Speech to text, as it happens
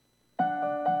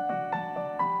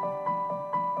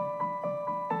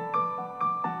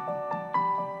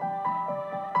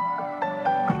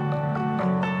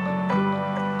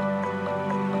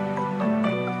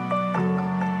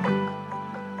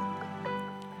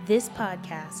This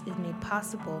podcast is made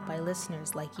possible by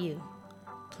listeners like you.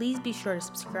 Please be sure to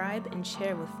subscribe and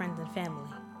share with friends and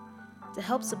family. To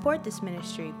help support this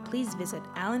ministry, please visit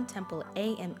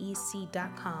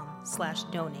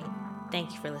allentempleamec.com/donate.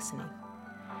 Thank you for listening.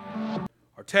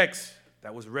 Our text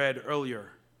that was read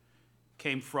earlier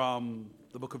came from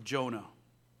the book of Jonah,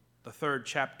 the 3rd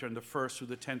chapter and the 1st through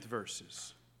the 10th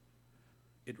verses.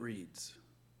 It reads,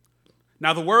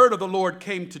 "Now the word of the Lord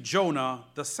came to Jonah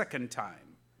the 2nd time,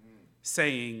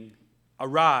 saying,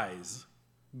 Arise,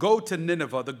 go to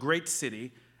Nineveh, the great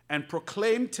city, and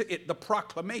proclaim to it the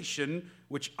proclamation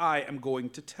which I am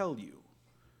going to tell you.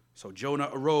 So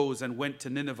Jonah arose and went to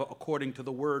Nineveh according to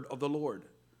the word of the Lord.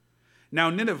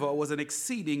 Now Nineveh was an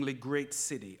exceedingly great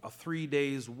city, a 3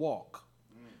 days' walk.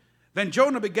 Then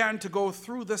Jonah began to go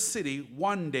through the city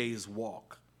 1 day's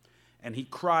walk. And he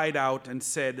cried out and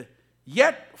said,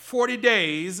 Yet 40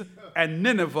 days, and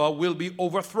Nineveh will be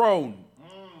overthrown.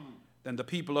 Then the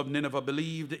people of Nineveh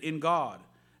believed in God,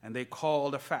 and they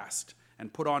called a fast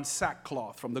and put on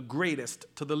sackcloth from the greatest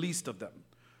to the least of them.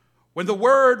 When the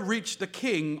word reached the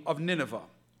king of Nineveh,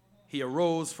 he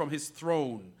arose from his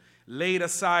throne, laid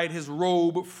aside his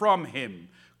robe from him,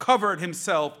 covered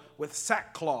himself with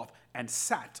sackcloth, and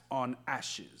sat on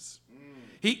ashes.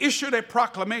 He issued a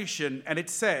proclamation, and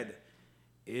it said,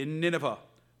 In Nineveh,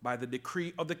 by the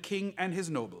decree of the king and his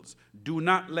nobles, do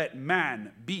not let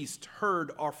man, beast,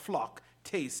 herd, or flock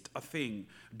taste a thing.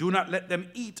 Do not let them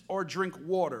eat or drink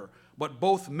water, but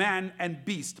both man and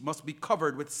beast must be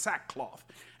covered with sackcloth.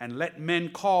 And let men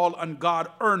call on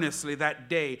God earnestly that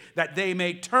day, that they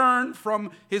may turn from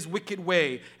his wicked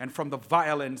way and from the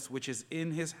violence which is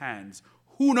in his hands.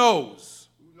 Who knows?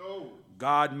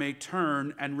 God may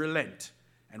turn and relent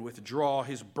and withdraw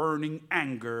his burning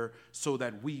anger so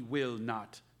that we will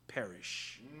not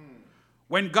perish.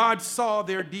 When God saw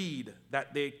their deed,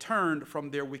 that they turned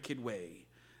from their wicked way,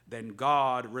 then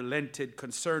God relented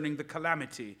concerning the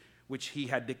calamity which he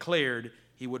had declared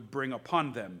he would bring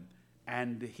upon them,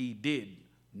 and he did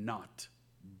not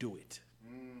do it."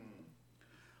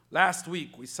 Last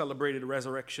week, we celebrated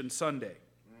Resurrection Sunday.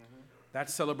 That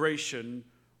celebration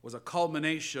was a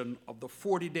culmination of the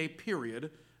 40-day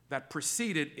period that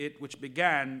preceded it, which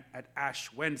began at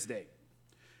Ash Wednesday.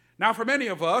 Now, for many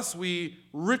of us, we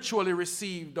ritually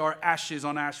received our ashes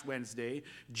on Ash Wednesday,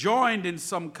 joined in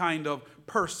some kind of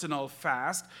personal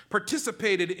fast,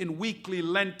 participated in weekly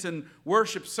Lenten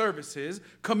worship services,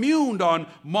 communed on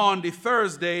Maundy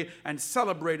Thursday, and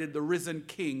celebrated the risen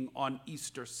King on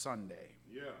Easter Sunday.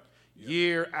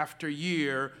 Year after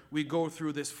year, we go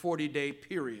through this 40-day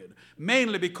period,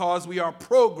 mainly because we are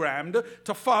programmed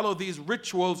to follow these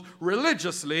rituals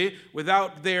religiously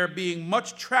without there being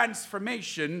much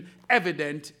transformation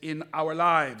evident in our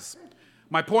lives.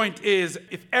 My point is,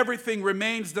 if everything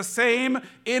remains the same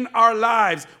in our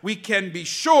lives, we can be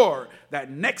sure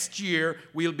that next year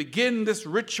we'll begin this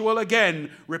ritual again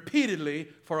repeatedly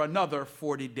for another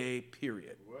 40-day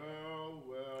period.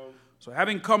 So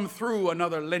having come through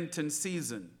another Lenten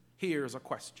season, here's a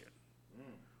question.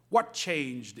 What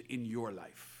changed in your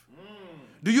life?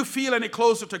 Do you feel any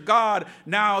closer to God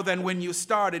now than when you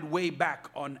started way back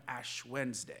on Ash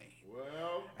Wednesday?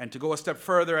 And to go a step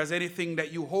further, has anything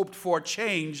that you hoped for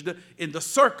changed in the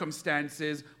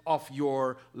circumstances of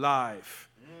your life?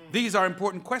 These are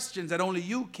important questions that only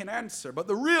you can answer. But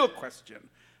the real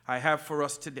question I have for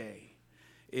us today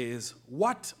is,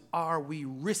 what are we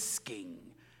risking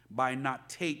by not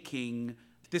taking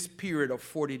this period of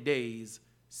 40 days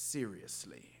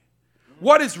seriously?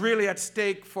 What is really at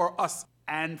stake for us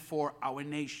and for our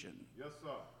nation? Yes,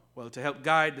 sir. Well, to help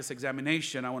guide this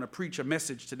examination, I want to preach a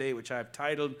message today which I've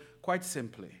titled quite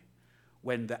simply,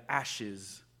 When the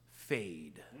Ashes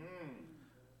Fade.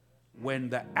 When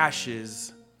the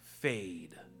ashes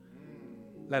fade.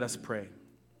 Let us pray.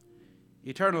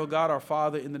 Eternal God, our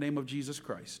Father, in the name of Jesus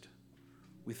Christ,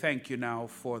 we thank you now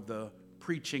for the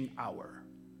preaching hour.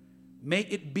 May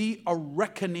it be a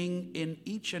reckoning in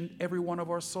each and every one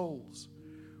of our souls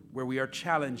where we are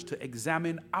challenged to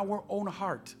examine our own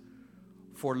heart.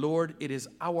 For Lord, it is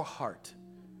our heart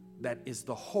that is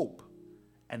the hope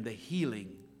and the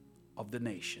healing of the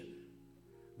nation.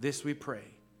 This we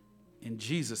pray in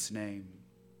Jesus' name.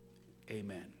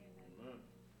 Amen.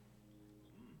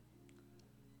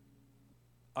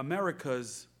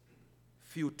 America's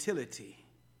futility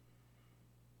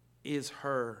is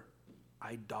her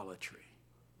idolatry.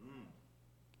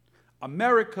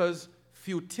 America's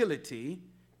futility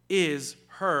is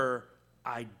her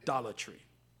idolatry.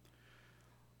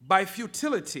 By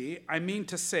futility, I mean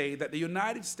to say that the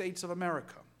United States of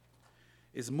America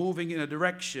is moving in a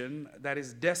direction that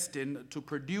is destined to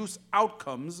produce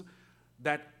outcomes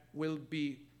that will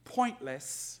be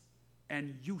pointless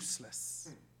and useless.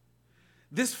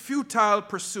 This futile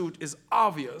pursuit is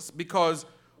obvious because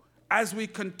as we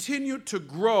continue to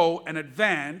grow and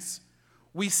advance,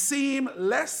 we seem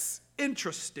less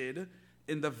interested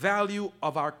in the value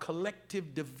of our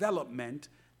collective development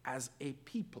as a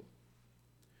people.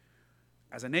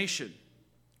 As a nation,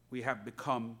 we have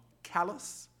become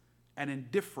callous and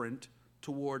indifferent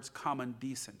towards common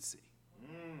decency,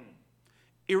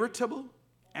 irritable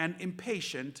and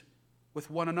impatient with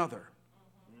one another,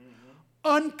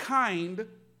 unkind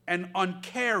and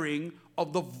uncaring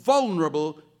of the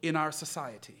vulnerable in our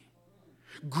society,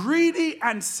 greedy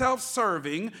and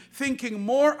self-serving, thinking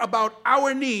more about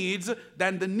our needs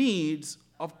than the needs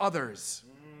of others.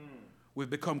 We've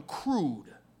become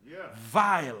crude,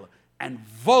 vile, and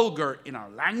vulgar in our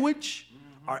language,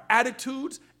 our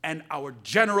attitudes, and our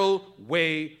general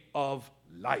way of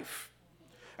life.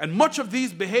 And much of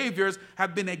these behaviors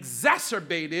have been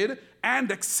exacerbated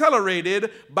and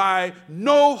accelerated by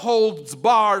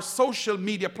no-holds-barred social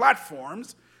media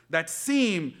platforms that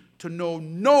seem to know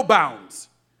no bounds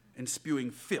in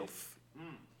spewing filth.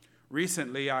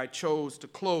 Recently, I chose to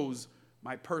close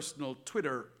my personal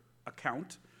Twitter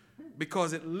account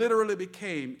because it literally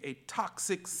became a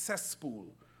toxic cesspool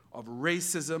of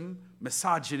racism,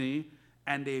 misogyny,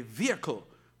 and a vehicle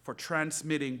for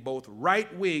transmitting both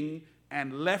right-wing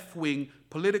and left-wing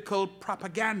political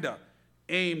propaganda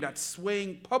aimed at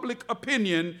swaying public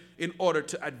opinion in order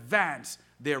to advance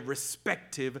their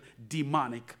respective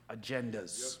demonic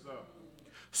agendas. Yes, sir.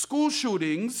 School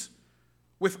shootings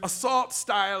with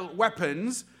assault-style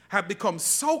weapons have become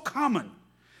so common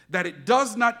that it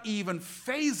does not even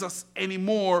faze us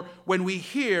anymore when we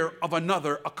hear of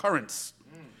another occurrence.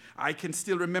 I can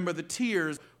still remember the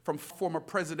tears from former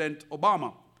President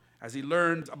Obama as he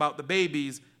learned about the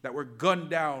babies that were gunned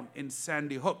down in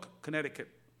Sandy Hook, Connecticut.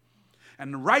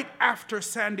 And right after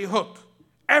Sandy Hook,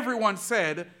 everyone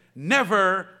said,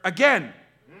 "Never again,"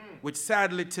 which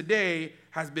sadly today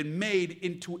has been made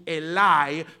into a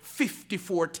lie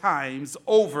 54 times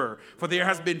over. For there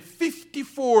has been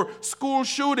 54 school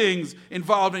shootings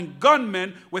involving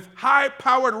gunmen with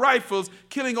high-powered rifles,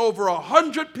 killing over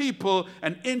 100 people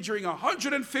and injuring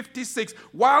 156,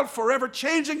 while forever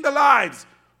changing the lives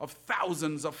of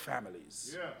thousands of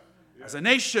families. As a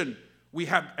nation, we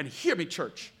have, and hear me,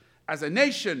 church, as a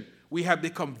nation, we have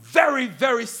become very,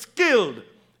 very skilled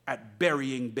at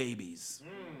burying babies.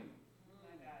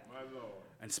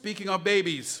 And speaking of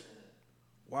babies,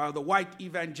 while the white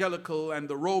evangelical and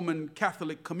the Roman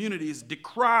Catholic communities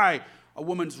decry a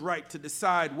woman's right to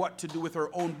decide what to do with her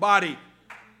own body,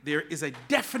 there is a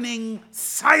deafening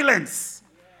silence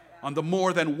on the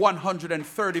more than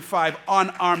 135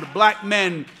 unarmed black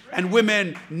men and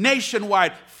women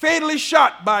nationwide fatally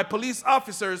shot by police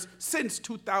officers since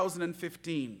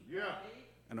 2015.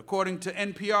 And according to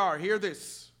NPR, hear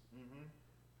this,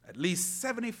 at least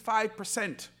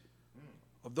 75%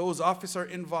 of those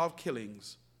officer-involved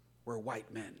killings were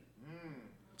white men.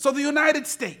 So the United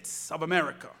States of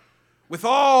America, with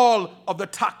all of the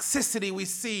toxicity we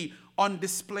see on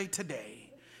display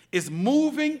today, is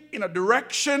moving in a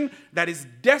direction that is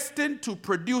destined to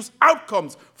produce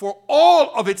outcomes for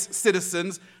all of its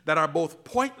citizens that are both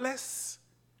pointless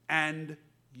and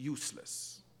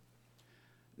useless.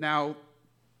 Now,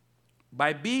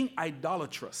 by being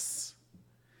idolatrous,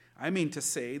 I mean to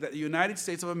say that the United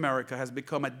States of America has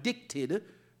become addicted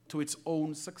to its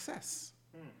own success.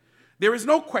 There is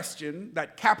no question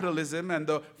that capitalism and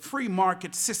the free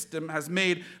market system has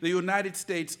made the United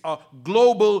States a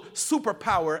global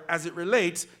superpower as it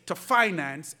relates to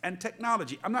finance and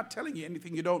technology. I'm not telling you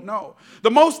anything you don't know.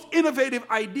 The most innovative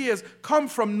ideas come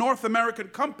from North American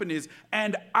companies,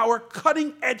 and our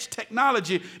cutting-edge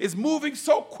technology is moving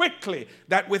so quickly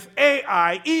that with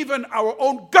AI, even our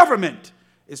own government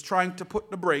is trying to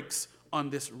put the brakes on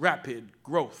this rapid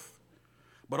growth.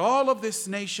 But all of this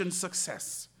nation's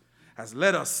success has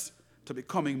led us to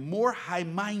becoming more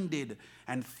high-minded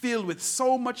and filled with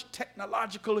so much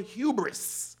technological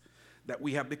hubris that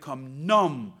we have become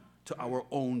numb to our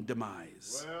own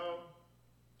demise.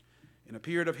 In a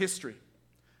period of history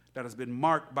that has been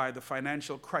marked by the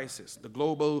financial crisis, the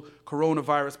global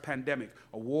coronavirus pandemic,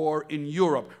 a war in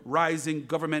Europe, rising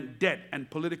government debt, and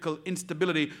political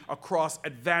instability across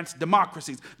advanced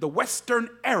democracies, the Western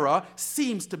era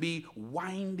seems to be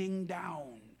winding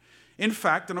down. In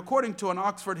fact, and according to an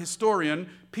Oxford historian,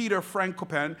 Peter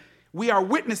Frankopan, we are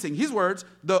witnessing, his words,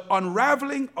 the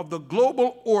unraveling of the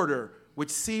global order,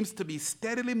 which seems to be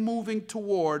steadily moving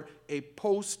toward a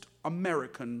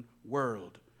post-American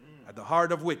world, at the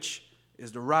heart of which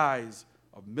is the rise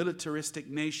of militaristic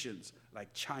nations,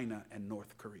 like China and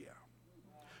North Korea.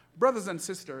 Brothers and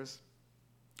sisters,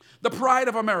 the pride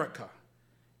of America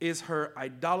is her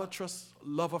idolatrous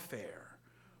love affair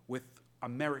with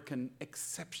American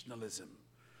exceptionalism,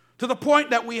 to the point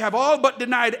that we have all but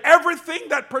denied everything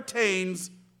that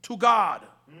pertains to God.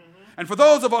 And for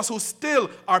those of us who still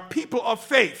are people of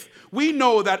faith, we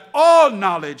know that all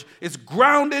knowledge is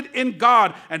grounded in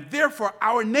God, and therefore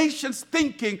our nation's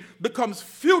thinking becomes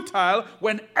futile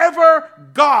whenever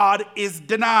God is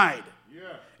denied.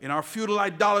 In our futile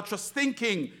idolatrous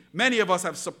thinking, many of us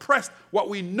have suppressed what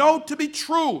we know to be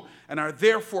true and are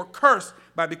therefore cursed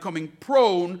by becoming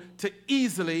prone to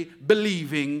easily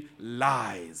believing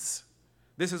lies.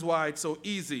 This is why it's so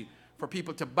easy for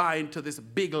people to buy into this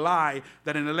big lie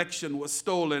that an election was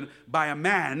stolen by a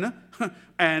man,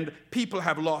 and people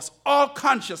have lost all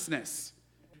consciousness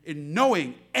in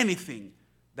knowing anything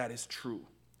that is true.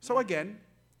 So again,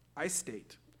 I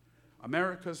state,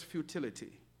 America's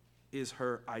futility is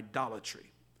her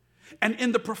idolatry. And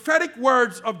in the prophetic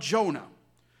words of Jonah,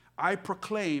 I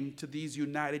proclaim to these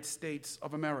United States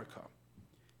of America,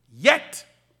 yet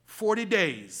 40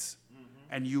 days,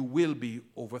 and you will be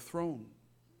overthrown.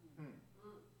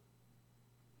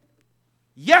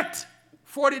 Yet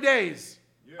 40 days,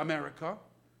 America,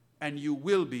 and you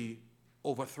will be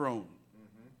overthrown.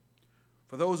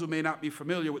 For those who may not be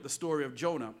familiar with the story of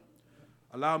Jonah,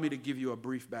 allow me to give you a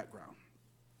brief background.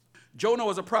 Jonah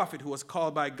was a prophet who was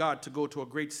called by God to go to a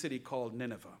great city called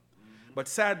Nineveh. But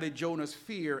sadly, Jonah's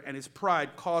fear and his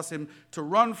pride caused him to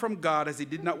run from God, as he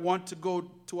did not want to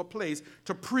go to a place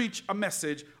to preach a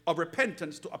message of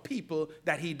repentance to a people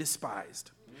that he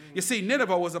despised. You see,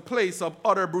 Nineveh was a place of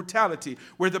utter brutality,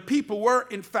 where the people were,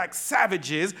 in fact,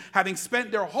 savages, having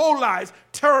spent their whole lives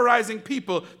terrorizing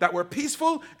people that were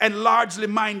peaceful and largely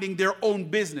minding their own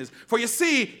business. For you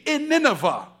see, in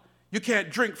Nineveh, you can't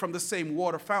drink from the same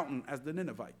water fountain as the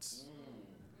Ninevites.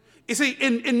 You see,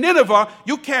 in Nineveh,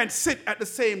 you can't sit at the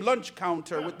same lunch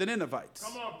counter with the Ninevites.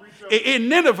 Come on, preacher. In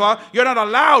Nineveh, you're not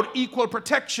allowed equal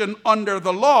protection under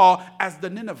the law as the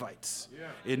Ninevites.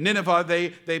 In Nineveh,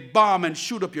 they bomb and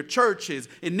shoot up your churches.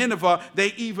 In Nineveh,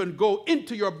 they even go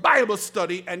into your Bible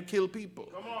study and kill people.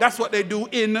 That's what they do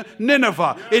in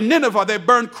Nineveh. In Nineveh, they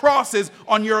burn crosses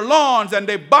on your lawns, and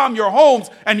they bomb your homes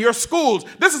and your schools.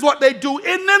 This is what they do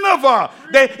in Nineveh.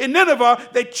 In Nineveh,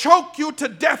 they choke you to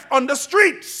death on the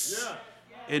streets.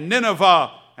 In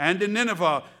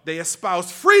Nineveh, they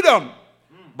espouse freedom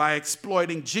by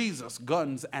exploiting Jesus,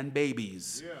 guns, and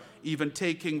babies. Even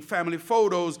taking family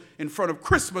photos in front of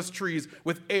Christmas trees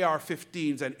with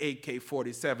AR-15s and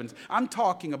AK-47s. I'm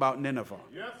talking about Nineveh.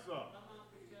 Yes, sir.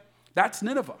 That's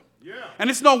Nineveh. And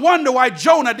it's no wonder why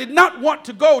Jonah did not want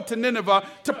to go to Nineveh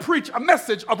to preach a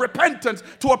message of repentance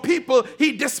to a people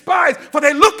he despised. For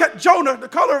they look at Jonah, the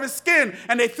color of his skin,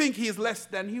 and they think he is less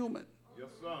than human. Yes,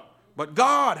 sir. But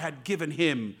God had given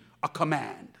him a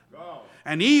command.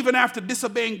 And even after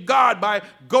disobeying God by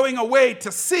going away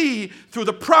to sea through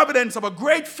the providence of a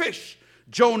great fish,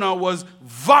 Jonah was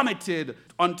vomited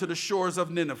onto the shores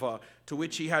of Nineveh, to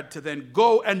which he had to then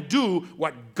go and do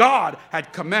what God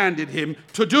had commanded him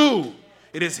to do.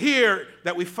 It is here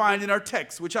that we find in our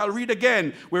text, which I'll read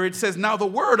again, where it says, "Now the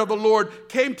word of the Lord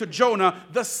came to Jonah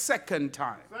the second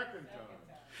time,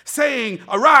 saying,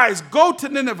 Arise, go to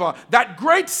Nineveh, that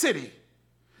great city,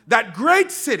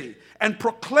 and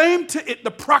proclaim to it the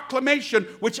proclamation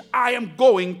which I am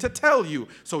going to tell you."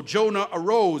 So Jonah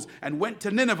arose and went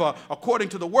to Nineveh according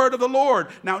to the word of the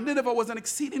Lord. Now Nineveh was an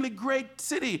exceedingly great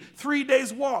city, 3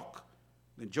 days' walk.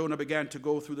 Then Jonah began to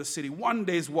go through the city 1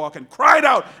 day's walk, and cried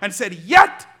out and said,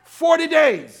 "Yet 40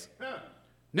 days,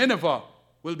 Nineveh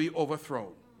will be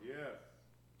overthrown."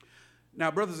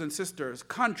 Now, brothers and sisters,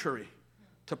 contrary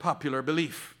to popular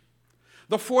belief,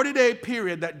 the 40-day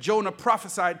period that Jonah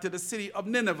prophesied to the city of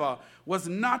Nineveh was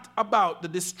not about the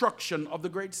destruction of the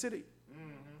great city.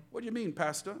 What do you mean,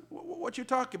 Pastor? What you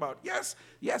talking about? Yes,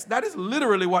 that is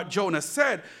literally what Jonah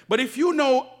said. But if you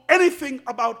know anything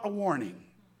about a warning,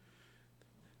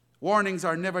 warnings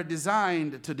are never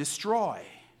designed to destroy.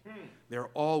 They're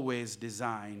always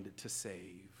designed to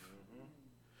save.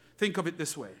 Think of it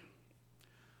this way.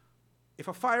 If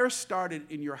a fire started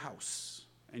in your house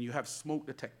and you have smoke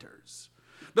detectors,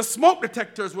 the smoke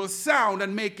detectors will sound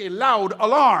and make a loud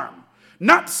alarm,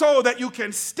 not so that you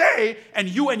can stay and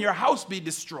you and your house be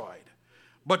destroyed,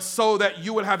 but so that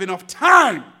you will have enough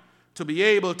time to be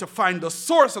able to find the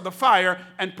source of the fire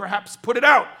and perhaps put it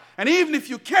out. And even if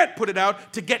you can't put it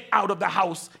out, to get out of the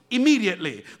house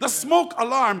immediately. The smoke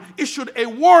alarm issued a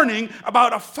warning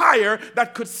about a fire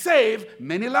that could save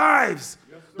many lives.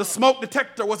 The smoke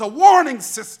detector was a warning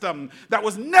system that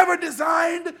was never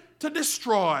designed to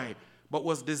destroy, but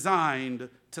was designed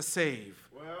to save.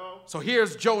 So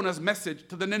here's Jonah's message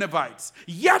to the Ninevites.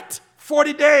 Yet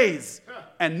 40 days,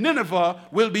 and Nineveh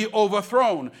will be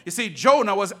overthrown. You see,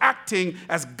 Jonah was acting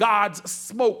as God's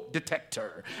smoke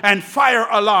detector and fire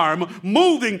alarm,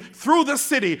 moving through the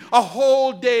city a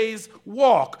whole day's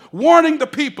walk, warning the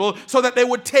people so that they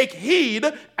would take heed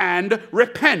and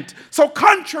repent. So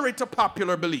contrary to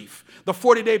popular belief, the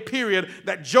 40-day period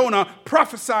that Jonah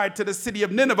prophesied to the city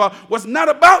of Nineveh was not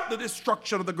about the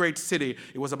destruction of the great city.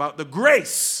 It was about the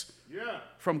grace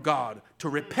from God to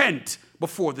repent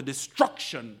before the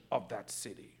destruction of that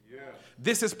city.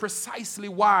 This is precisely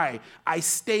why I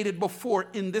stated before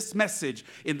in this message,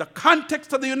 in the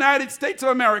context of the United States of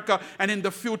America and in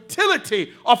the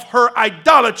futility of her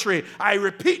idolatry, I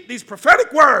repeat these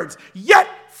prophetic words, yet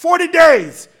 40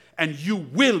 days and you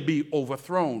will be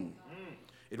overthrown.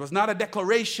 It was not a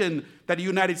declaration that the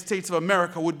United States of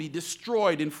America would be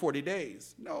destroyed in 40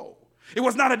 days. No. It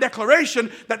was not a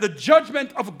declaration that the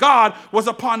judgment of God was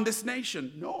upon this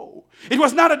nation. No. It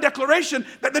was not a declaration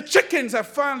that the chickens have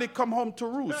finally come home to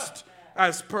roost,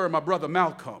 as per my brother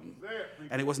Malcolm.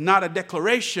 And it was not a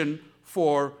declaration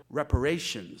for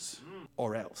reparations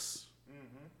or else.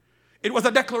 It was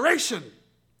a declaration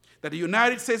that the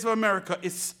United States of America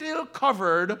is still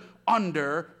covered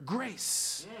under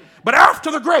grace. But after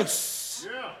the grace,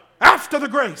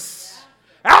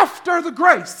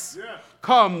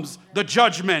 comes the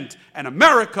judgment, and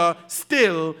America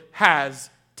still has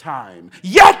time.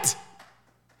 Yet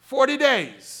 40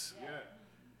 days,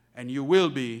 and you will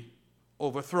be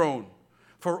overthrown.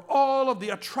 For all of the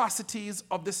atrocities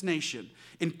of this nation,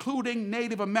 including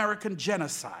Native American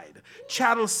genocide,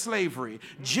 chattel slavery,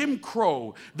 Jim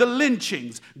Crow, the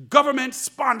lynchings,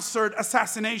 government-sponsored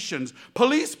assassinations,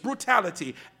 police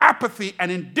brutality, apathy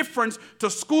and indifference to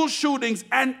school shootings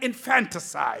and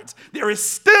infanticides, there is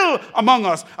still among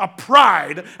us a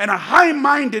pride and a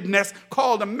high-mindedness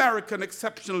called American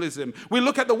exceptionalism. We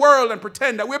look at the world and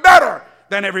pretend that we're better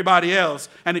than everybody else.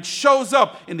 And it shows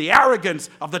up in the arrogance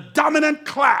of the dominant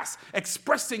class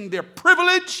expressing their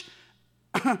privilege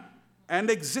and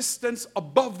existence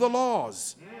above the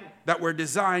laws that were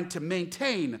designed to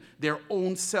maintain their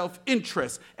own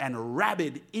self-interest and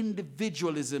rabid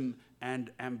individualism and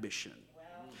ambition.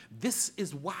 This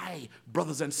is why,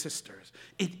 brothers and sisters,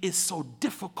 it is so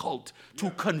difficult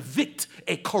to convict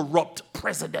a corrupt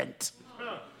president.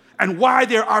 And why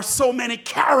there are so many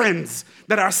Karens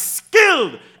that are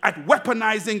skilled at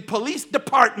weaponizing police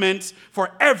departments for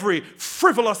every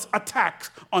frivolous attack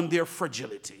on their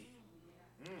fragility.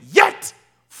 Yet,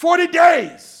 40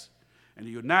 days, and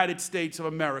the United States of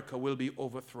America will be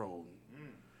overthrown.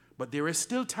 But there is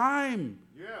still time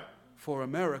for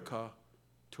America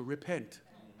to repent.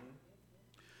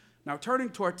 Now,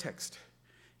 turning to our text,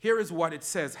 here is what it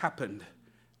says happened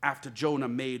after Jonah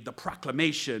made the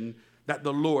proclamation that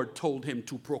the Lord told him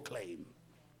to proclaim.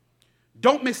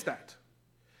 Don't miss that.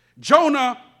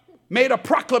 Jonah made a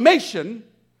proclamation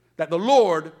that the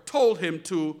Lord told him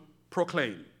to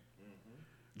proclaim.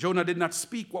 Jonah did not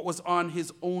speak what was on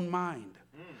his own mind.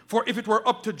 For if it were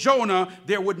up to Jonah,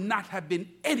 there would not have been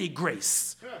any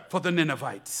grace for the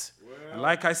Ninevites. And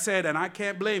like I said, and I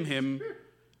can't blame him,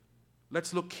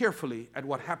 let's look carefully at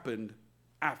what happened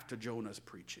after Jonah's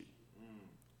preaching.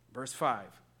 Verse 5.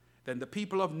 Then the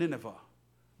people of Nineveh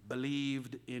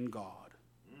believed in God.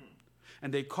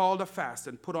 And they called a fast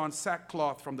and put on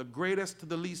sackcloth from the greatest to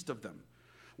the least of them.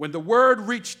 When the word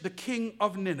reached the king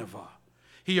of Nineveh,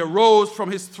 he arose from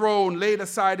his throne, laid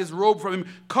aside his robe from him,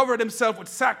 covered himself with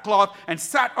sackcloth, and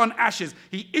sat on ashes.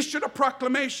 He issued a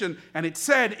proclamation, and it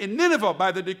said, in Nineveh,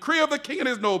 by the decree of the king and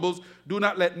his nobles, do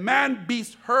not let man,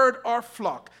 beast, herd, or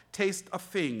flock taste a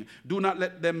thing. Do not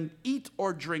let them eat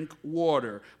or drink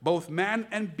water. Both man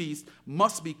and beast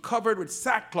must be covered with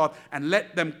sackcloth, and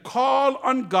let them call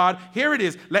on God. Here it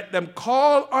is. Let them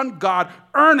call on God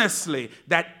earnestly,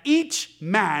 that each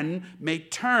man may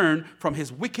turn from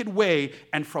his wicked way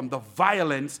and from the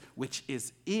violence which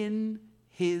is in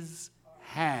his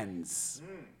hands.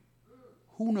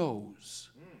 Who knows?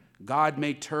 God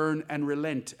may turn and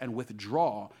relent and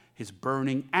withdraw his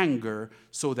burning anger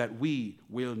so that we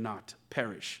will not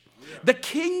perish. The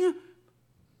king,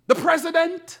 the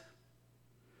president,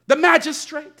 the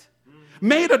magistrate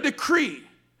made a decree,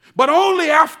 but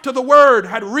only after the word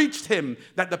had reached him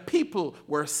that the people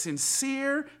were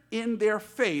sincere in their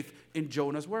faith in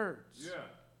Jonah's words.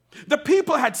 The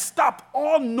people had stopped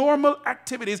all normal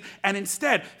activities and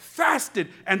instead fasted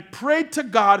and prayed to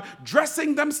God,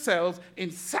 dressing themselves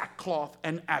in sackcloth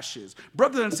and ashes.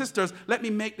 Brothers and sisters, let me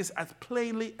make this as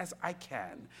plainly as I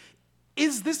can.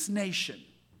 Is this nation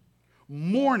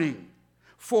mourning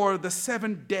for the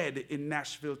 7 dead in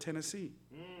Nashville, Tennessee?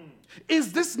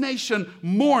 Is this nation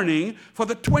mourning for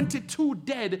the 22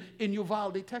 dead in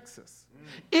Uvalde, Texas?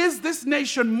 Is this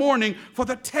nation mourning for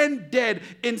the 10 dead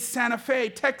in Santa Fe,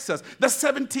 Texas, the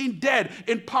 17 dead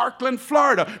in Parkland,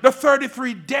 Florida, the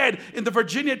 33 dead in the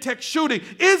Virginia Tech shooting?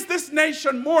 Is this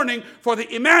nation mourning for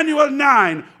the Emmanuel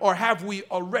 9, or have we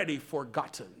already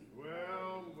forgotten?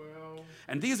 Well.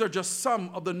 And these are just some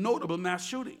of the notable mass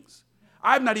shootings.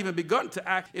 I've not even begun to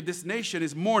ask if this nation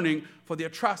is mourning for the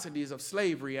atrocities of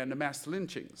slavery and the mass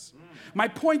lynchings. My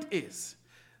point is,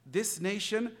 this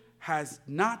nation has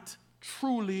not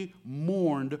truly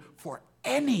mourned for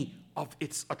any of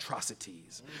its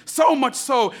atrocities. So much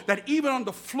so that even on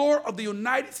the floor of the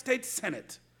United States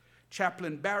Senate,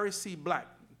 Chaplain Barry C. Black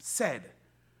said,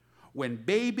 when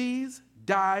babies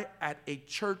die at a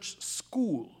church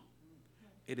school,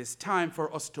 it is time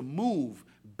for us to move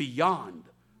beyond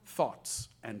thoughts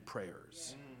and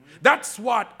prayers. That's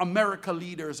what America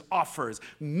Leaders offers.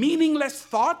 Meaningless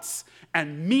thoughts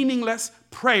and meaningless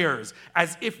prayers,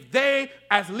 as if they,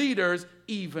 as leaders,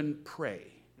 even pray.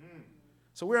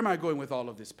 So where am I going with all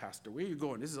of this, Pastor? Where are you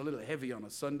going? This is a little heavy on a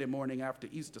Sunday morning after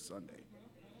Easter Sunday.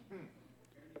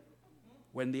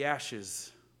 When the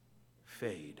ashes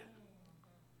fade.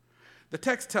 The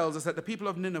text tells us that the people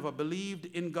of Nineveh believed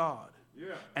in God.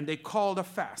 And they called a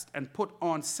fast and put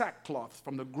on sackcloth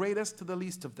from the greatest to the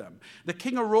least of them. The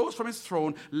king arose from his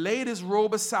throne, laid his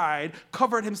robe aside,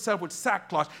 covered himself with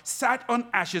sackcloth, sat on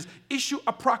ashes, issued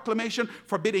a proclamation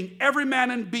forbidding every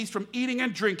man and beast from eating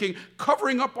and drinking,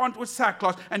 covering up on with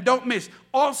sackcloth, and don't miss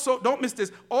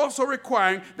this, also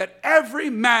requiring that every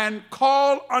man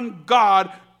call on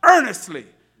God earnestly,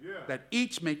 that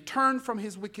each may turn from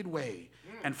his wicked way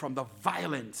and from the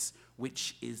violence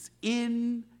which is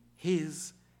in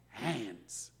his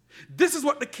hands. This is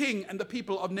what the king and the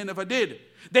people of Nineveh did.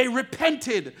 They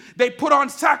repented. They put on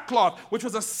sackcloth, which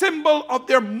was a symbol of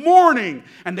their mourning,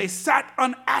 and they sat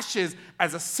on ashes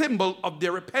as a symbol of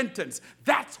their repentance.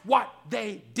 That's what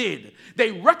they did.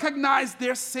 They recognized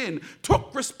their sin,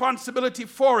 took responsibility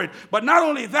for it, but not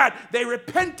only that, they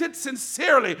repented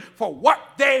sincerely for what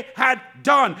they had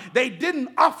done. They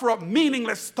didn't offer up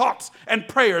meaningless thoughts and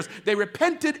prayers. They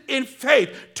repented in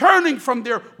faith, turning from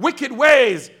their wicked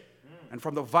ways and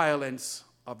from the violence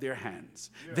of their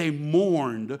hands. They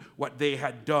mourned what they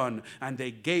had done, and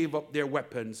they gave up their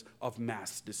weapons of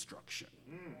mass destruction.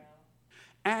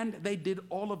 And they did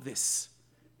all of this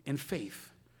in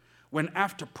faith, when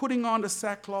after putting on the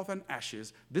sackcloth and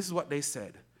ashes, this is what they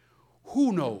said: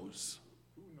 who knows?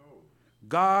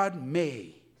 God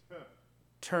may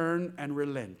turn and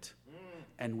relent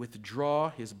and withdraw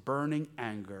his burning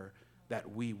anger,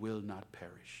 that we will not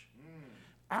perish.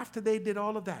 After they did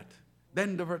all of that,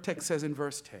 then the text says in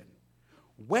verse 10,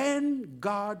 when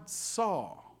God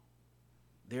saw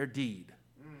their deed,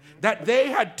 that they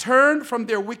had turned from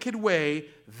their wicked way,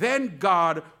 then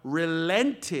God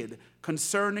relented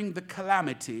concerning the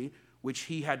calamity which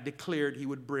he had declared he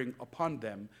would bring upon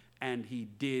them, and he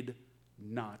did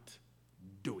not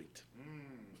do it.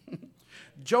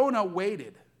 Jonah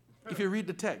waited. If you read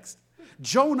the text,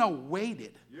 Jonah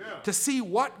waited to see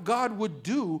what God would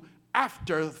do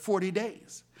after 40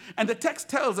 days. And the text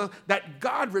tells us that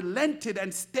God relented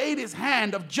and stayed his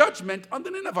hand of judgment on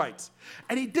the Ninevites.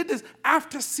 And he did this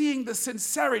after seeing the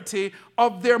sincerity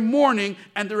of their mourning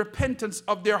and the repentance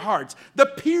of their hearts. The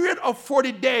period of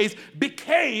 40 days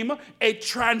became a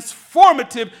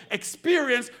transformative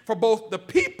experience for both the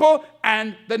people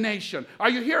and the nation. Are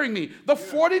you hearing me? The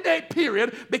 40-day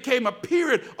period became a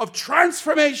period of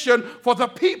transformation for the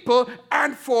people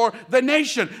and for the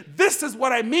nation. This is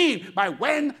what I mean by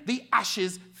when the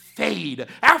ashes fade.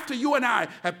 After you and I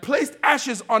have placed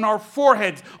ashes on our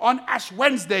foreheads on Ash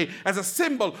Wednesday as a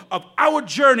symbol of our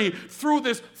journey through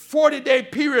this 40-day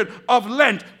period of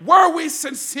Lent, were we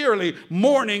sincerely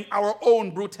mourning our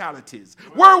own brutalities?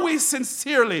 Were we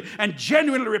sincerely and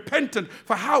genuinely repentant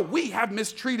for how we have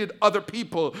mistreated other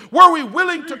people? Were we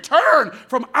willing to turn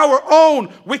from our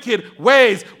own wicked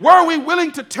ways? Were we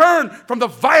willing to turn from the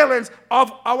violence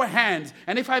of our hands?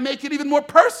 And if I make it even more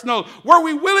personal, were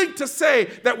we willing to say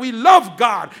that we love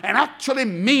God and actually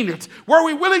mean it? Were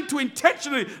we willing to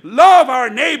intentionally love our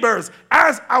neighbors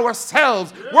as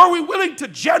ourselves? Were we willing to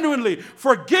genuinely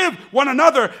forgive one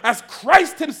another as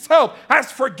Christ himself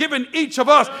has forgiven each of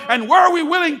us? And were we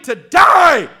willing to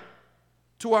die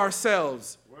to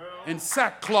ourselves in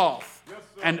sackcloth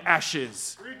and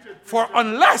ashes? For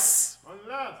unless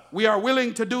we are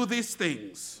willing to do these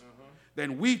things,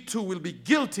 then we too will be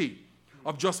guilty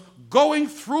of just going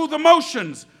through the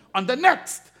motions on the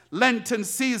next Lenten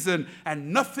season,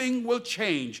 and nothing will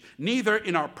change, neither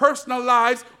in our personal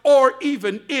lives or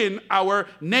even in our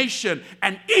nation.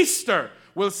 And Easter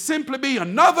will simply be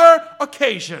another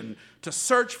occasion to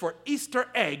search for Easter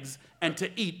eggs and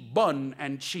to eat bun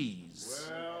and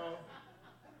cheese.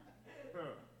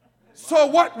 So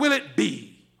what will it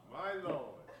be? My Lord.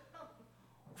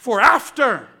 For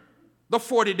after the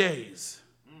 40 days,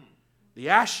 the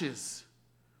ashes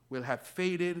will have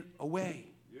faded away.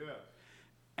 Yeah.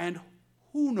 And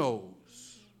who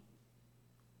knows,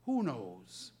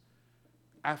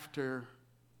 after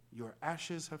your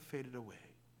ashes have faded away,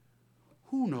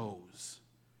 who knows,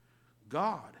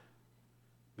 God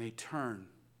may turn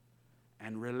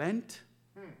and relent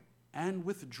and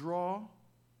withdraw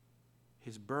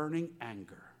his burning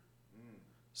anger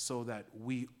so that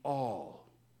we all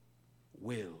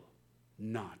will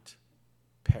not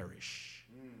perish.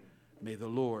 May the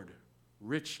Lord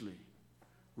richly,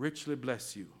 richly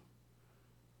bless you,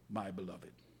 my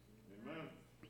beloved.